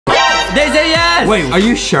They say yes. Wait, are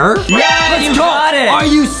you sure? Yeah, you got it. Are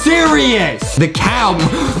you serious? The cow.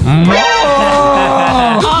 Oh,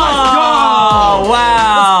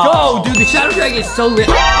 wow. Let's go, dude. The Shadow Dragon is so lit.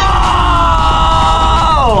 Oh!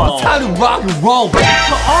 It's time to rock and roll.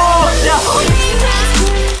 Oh, no.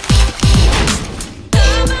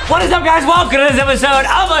 What is up, guys? Welcome to this episode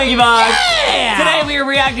of LankyBox. Yeah. Today we are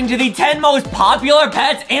reacting to the 10 most popular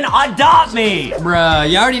pets in Adopt Me. Bruh,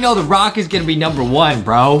 you already know The Rock is gonna be #1,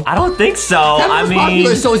 bro. I don't think so. I mean,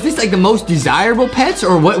 popular. So is this like the most desirable pets,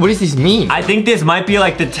 or what does this mean? I think this might be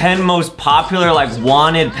like the 10 most popular, like,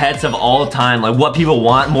 wanted pets of all time. Like, what people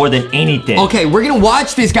want more than anything. Okay, we're gonna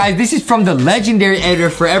watch this, guys. This is from the legendary editor,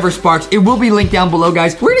 Forever Sparks. It will be linked down below,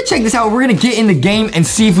 guys. We're gonna check this out. We're gonna get in the game and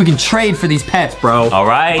see if we can trade for these pets, bro. All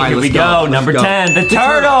right, here we go. Number 10, the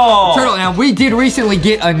turtle. Turtle. Now, we did recently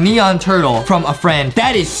get a neon turtle from a friend.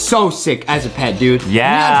 That is so sick as a pet, dude. Yeah.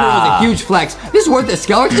 Neon turtle is a huge flex. This is worth a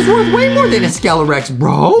Skelerex. It's worth way more than a Skelerex,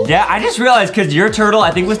 bro. Yeah, I just realized, because your turtle, I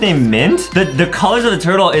think, was named Mint. The colors of the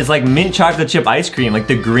turtle is like mint chocolate chip ice cream. Like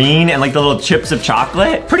the green and like the little chips of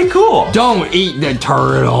chocolate. Pretty cool. Don't eat the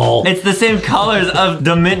turtle. It's the same colors of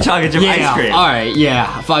the mint chocolate chip ice cream. All right, yeah.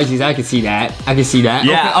 Fuzzies, I can see that. I can see that.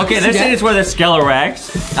 Yeah, okay, they're saying it's worth a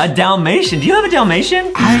Skelerex. A Dalmatian. Do you have a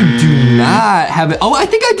Dalmatian? I do not have it. Oh, I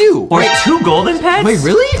think I do. Or 2 golden pets? Wait,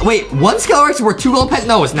 really? Wait, 1 Skelerex is worth 2 gold pets?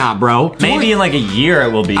 No, it's not, bro. Maybe in like a year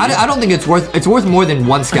it will be. I don't think it's worth more than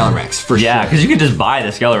 1 Skelerex for sure. Yeah, because you could just buy the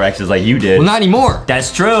Skelerexes like you did. Well, not anymore.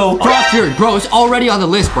 That's true. Frost Fury, bro, it's already on the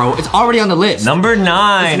list, bro. It's already on the list. Number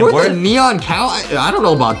 9. It's worth a neon cow? I don't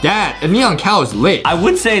know about that. A neon cow is lit. I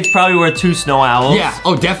would say it's probably worth 2 snow owls. Yeah,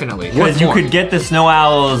 oh, definitely. Because you could get the snow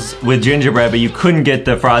owls with gingerbread, but you couldn't get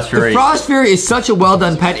the Frost Fury. The Frost Fury is such a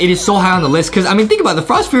well-done pet. It is so high on the list. Because, I mean, think about it. The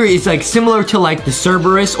Frost Fury is like similar to like the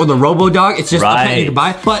Cerberus or the Robodog. It's just a pet you can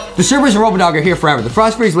buy. But the Cerberus and Robodog are here forever. The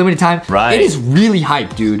Frost Fury is limited time. Right. It is really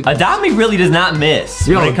hype, dude. Adopt Me really does not miss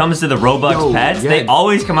when it comes to the Robux pets. Yeah. They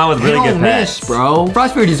always come out with really good pets. Bro.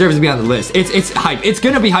 Frost Fury deserves to be on the list. It's hype. It's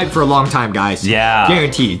gonna be hype for a long time, guys. Yeah.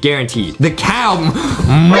 Guaranteed. Guaranteed. The cow.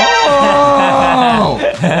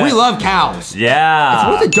 We love cows. Yeah. It's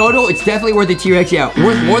worth a dodo. It's definitely worth a T-Rex. Yeah.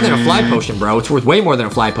 Worth more than a fly potion, bro. It's worth way more than a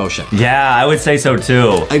fly potion. Yeah, I would say so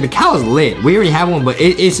too. Like, the cow is lit. We already have one, but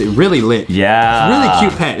it is really lit. Yeah. It's a really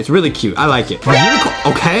cute pet. It's really cute. I like it. Unicorn.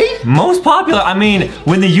 Okay. Most popular. I mean,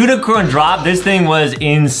 when the unicorn dropped, this thing was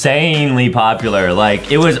insanely popular.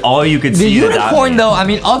 Like, it was all you could see. The unicorn, though, I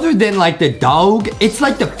mean, other than like the dog, it's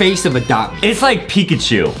like the face of Adopt Me. It's like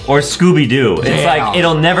Pikachu or Scooby-Doo. It's like,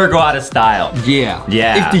 it'll never go out of style. Yeah.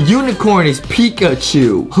 Yeah. If the unicorn is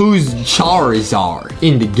Pikachu, who's Charizard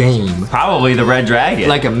in the game? Probably the red dragon.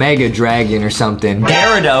 Like a mega dragon or something.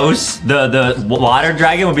 Gyarados, the water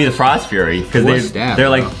dragon, would be the Frost Fury. Because they're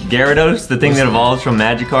like Gyarados, the thing that evolves from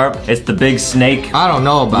Magikarp. It's the big snake. I don't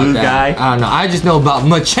know about that. Guy. I don't know. I just know about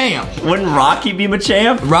Machamp. Wouldn't Rocky be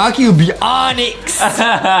Machamp? Rocky would be Onyx.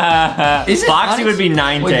 Foxy would be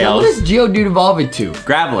Ninetales. What does Geodude evolve into?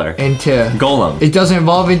 Graveler. Into Golem. It doesn't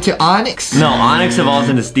evolve into Onyx? No, Onyx evolves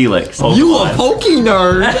into Steelix. You a Poke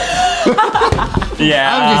nerd.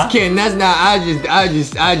 Yeah. I'm just kidding. That's not. I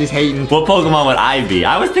just hating. What Pokemon would I be?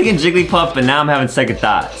 I was thinking Jigglypuff, but now I'm having second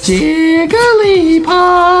thoughts.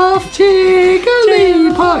 Jigglypuff,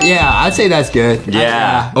 Jigglypuff. Yeah, I'd say that's good.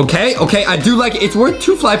 Yeah. Okay. I do like it. It's worth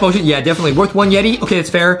 2 fly potions. Yeah, definitely worth 1 Yeti. Okay, that's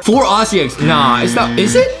fair. 4 Osseox. Nah, it's not.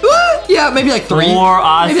 Is it? Yeah, maybe like 3. 4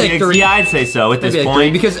 Osseox. Maybe like 3. Yeah, I'd say so at this like point.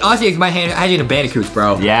 3, because Osseox might have in bandicoots,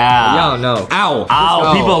 bro. Yeah. Y'all know. Owl.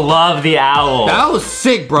 Owl. People love the owl. The owl's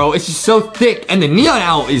sick, bro. It's just so thick, and the neon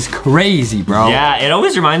owl is crazy, bro. Yeah, it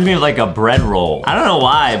always reminds me of like a bread roll. I don't know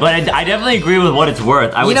why, but I definitely agree with what it's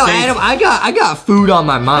worth. I would say, Adam, I got food on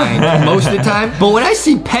my mind most of the time. But when I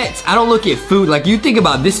see pets, I don't look at food. Like, you think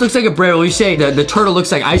about this looks like a bread roll. You say the turtle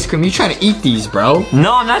looks like ice cream. You trying to eat these, bro?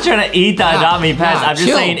 No, I'm not trying to eat the Adopt Me pets. I'm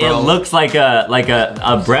just saying it looks like a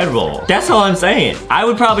bread roll. That's all I'm saying. I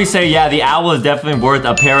would probably say, yeah, the owl is definitely worth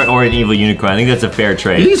a parrot or an evil unicorn. I think that's a fair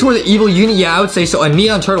trade. You think it's worth an evil uni? Yeah, I would say so. A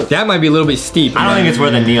neon turtle. That might be a little bit steep. I don't think it's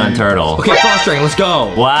worth a neon turtle. Okay, Frost Dragon, let's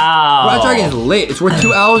go. Wow. Frost Dragon is lit. It's worth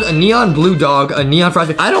 2 owls, a neon blue dog, a neon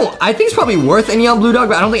Frost Dragon. I think it's probably worth a neon blue dog,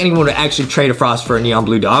 but I don't think anyone would actually trade a Frost for a neon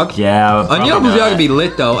blue dog. Yeah. A neon blue dog would be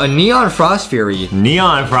lit though. A neon Frost Fury.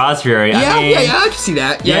 Neon Frost Fury. Yeah, I can see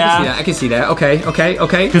that. Yeah, I can see that. Okay.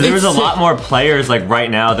 Because there was a lot more players like right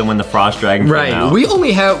now than when the Frost Dragon came out.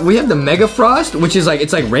 We have the Mega Frost, which is like,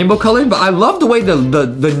 it's like rainbow colored, but I love the way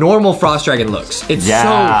the normal Frost Dragon looks. It's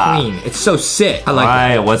so clean. It's so sick. I like it. All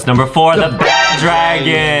right, what's number 4? The Bat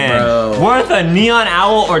Dragon. Worth a Neon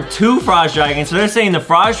Owl or 2 Frost Dragons. So they're saying the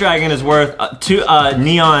Frost Dragon is worth 2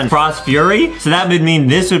 Neon Frost Fury. So that would mean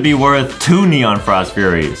this would be worth 2 Neon Frost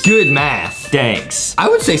Furies. Good math. Thanks. I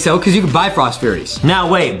would say so, because you can buy Frost Furies. Now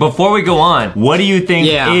wait, before we go on, what do you think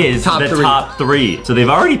is the top 3? So they've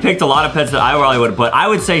already picked a lot of pets that I probably would have put. I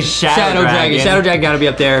would say Shadow Dragon. Shadow Dragon gotta be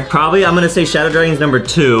up there. Probably, I'm gonna say Shadow Dragon's number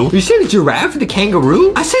 2. You say the giraffe or the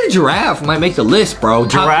kangaroo? I say the giraffe might make the list, bro.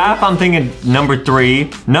 Giraffe, I'm thinking number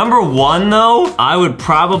 3. Number 1 though, I would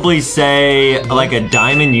probably say like a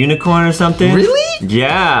diamond unicorn or something. Really?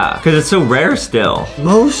 Yeah, because it's so rare still.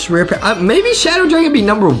 Most rare pet. Maybe Shadow Dragon be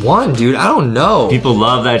number 1, dude. I don't know. People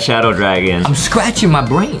love that Shadow Dragon. I'm scratching my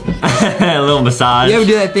brain. A little massage. You ever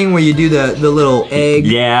do that thing where you do the little egg?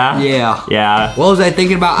 Yeah. Yeah. Yeah. What was I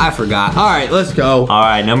thinking about? I forgot. All right, let's go. All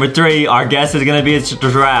right, number 3. Our guess is gonna be a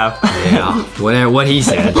giraffe. Yeah. What he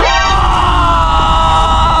said.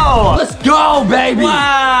 Oh! Let's go, baby.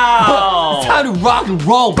 Wow. It's time to rock and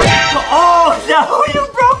roll, baby. Oh no! You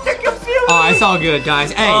broke the computer. Oh, it's all good,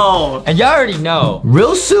 guys. Hey, and y'all already know.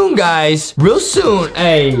 Real soon, guys. Real soon.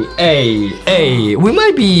 Hey. We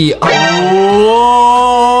might be.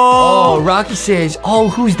 Oh, Rocky says, "Oh,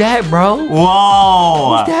 who's that, bro?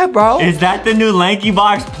 Whoa. Who's that, bro? Is that the new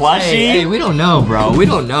LankyBox plushie? Hey, we don't know, bro. We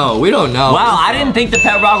don't know. Wow, I didn't think the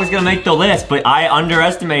Pet Rock was gonna make the list, but I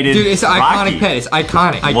underestimated. Dude, it's an Rocky. iconic pet. It's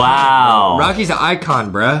iconic. Wow. Rocky's an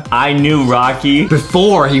icon, bruh. I knew Rocky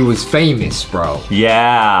before he was famous, bro.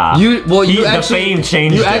 Yeah. The fame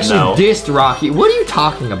changed. You actually dissed Rocky. What are you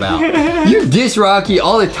talking about? You diss Rocky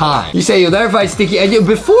all the time. You say you'll never find Sticky. And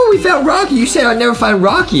before we found Rocky, you said I'd never find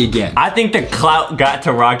Rocky again. I think the clout got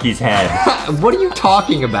to Rocky's head. What are you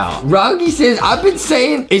talking about? Rocky says, I've been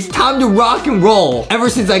saying it's time to rock and roll ever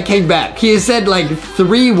since I came back. He has said like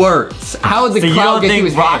 3 words. How would the clout get to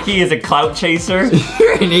his head? Rocky is a clout chaser?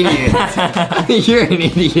 You're an idiot. You're an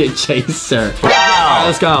idiot chaser. Wow. All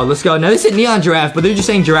right, let's go. Now this is Neon Giraffe, but they're just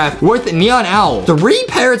saying giraffe. Worth a Neon Owl, 3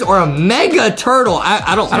 parrots, or a Mega Turtle.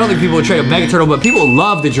 I don't think people would trade a Mega Turtle, but people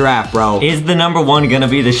love the giraffe, bro. Is the number 1 gonna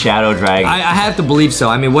be the Shadow Dragon? I have to believe so.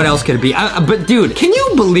 I mean, what else could it be? But dude, can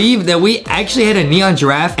you believe that we actually had a Neon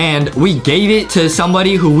Giraffe and we gave it to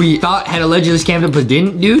somebody who we thought had allegedly scammed us but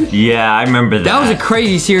didn't, dude? Yeah, I remember that. That was a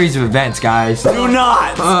crazy series of events, guys. Do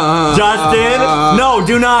not! Justin? No,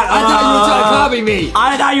 do not! I thought you were trying to copy me!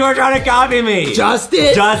 I thought you were trying to copy me!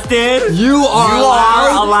 Justin? You are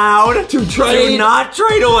allowed to trade. Do not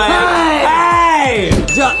trade away! Hey!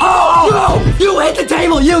 No! You hit the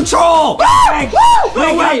table, you troll!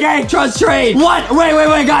 Wait, trust trade! What?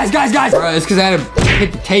 Wait, guys! Bro, it's because I had to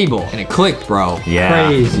hit the table and it clicked, bro. Yeah.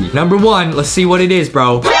 Crazy. Number 1, let's see what it is,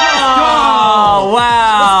 bro. Oh,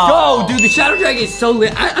 wow. Let's go, dude. The Shadow Dragon is so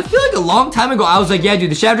lit. I feel like a long time ago, I was like, yeah,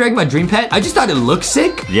 dude, the Shadow Dragon, my dream pet. I just thought it looked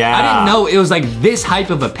sick. Yeah. I didn't know it was like this hype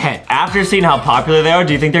of a pet. After seeing how popular they are,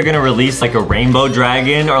 do you think they're gonna release like a rainbow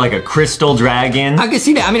dragon or like a crystal dragon? I can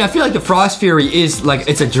see that. I mean, I feel like the Frost Fury is like,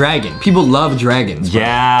 it's a dragon. People love dragons. Bro.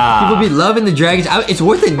 Yeah. People be loving the dragons. It's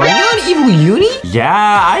worth a Neon Evil Uni? Yeah,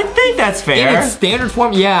 I think that's fair. In its standard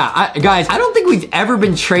form, yeah. Guys, I don't think we've ever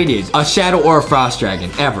been traded a Shadow or a Frost Dragon,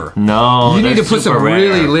 ever. No, you need to put some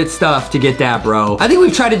really lit stuff to get that, bro. I think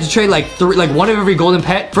we've tried to trade like 1 of every golden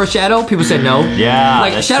pet for a Shadow. People said no. Yeah,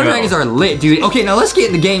 like Shadow Dragons are lit, dude. Okay, now let's get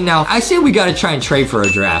in the game now. I say we gotta try and trade for a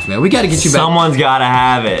giraffe, man. We gotta get you back. Someone's gotta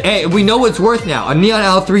have it. Hey, we know what's worth now. A Neon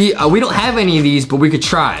Owl 3. We don't have any of these, but we could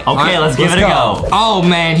try. Okay, let's give it a go. Oh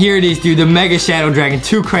man, here it is, dude. The Mega Shadow Dragon.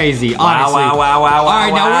 Too crazy, honestly. Wow. All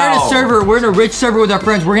right, now we're in a server. We're in a rich server with our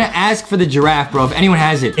friends. We're gonna ask for the giraffe, bro. If anyone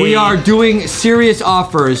has it, we are doing serious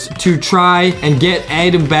offers to try and get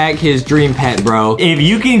Ed back his dream pet, bro. If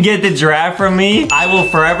you can get the giraffe from me, I will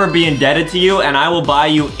forever be indebted to you, and I will buy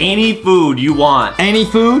you any food you want. Any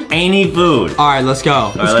food? Any food. All right, let's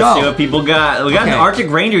go. Let's see what people got. We got an Arctic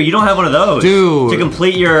reindeer. You don't have one of those, dude. To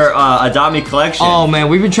complete your Adopt Me collection. Oh man,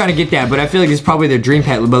 we've been trying to get that, but I feel like it's probably their dream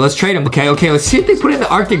pet. But let's trade them. Okay, let's see if they put in the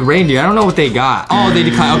Arctic reindeer. I don't know what they got. Oh, they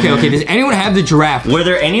declined. Okay. Does anyone have the giraffe? Were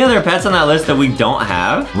there any other pets on that list that we don't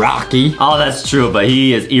have? Rocky. Oh, that's true, but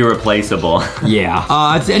he is irreplaceable. Yeah.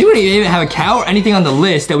 Does anyone even have a cow or anything on the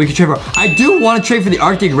list that we could trade for? I do want to trade for the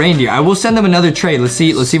Arctic reindeer. I will send them another trade. Let's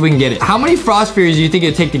see if we can get it. How many Frost Furies do you think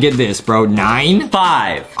it'd take to get this, bro? 9?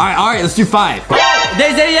 5. All right, let's do 5.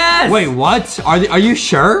 They say yes. Wait, what? Are you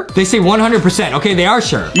sure? They say 100%. Okay, they are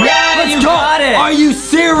sure. Yeah, you got it. Are you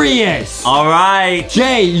serious? All right.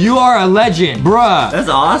 Jay, you are a legend, bruh. That's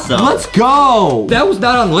awesome. Let's go. That was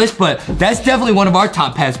not on the list, but that's definitely one of our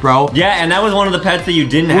top pets, bro. Yeah, and that was one of the pets that you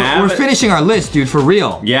didn't have. We're finishing our list, dude, for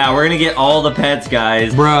real. Yeah, we're gonna get all the pets,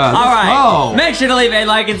 guys. Bruh, all right. go. Make sure to leave a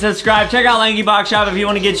like and subscribe. Check out LankyBox Shop if you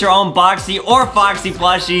want to get your own Boxy or Foxy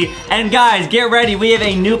plushie. And guys, get ready. We have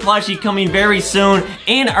a new plushie coming very soon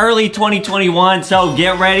in early 2021. So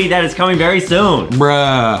get ready. That is coming very soon.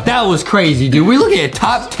 Bruh, that was crazy, dude. We look at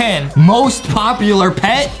top 10 most popular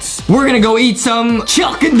pets. We're gonna go eat some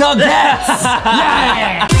chicken nuggets.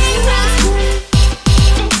 Yeah.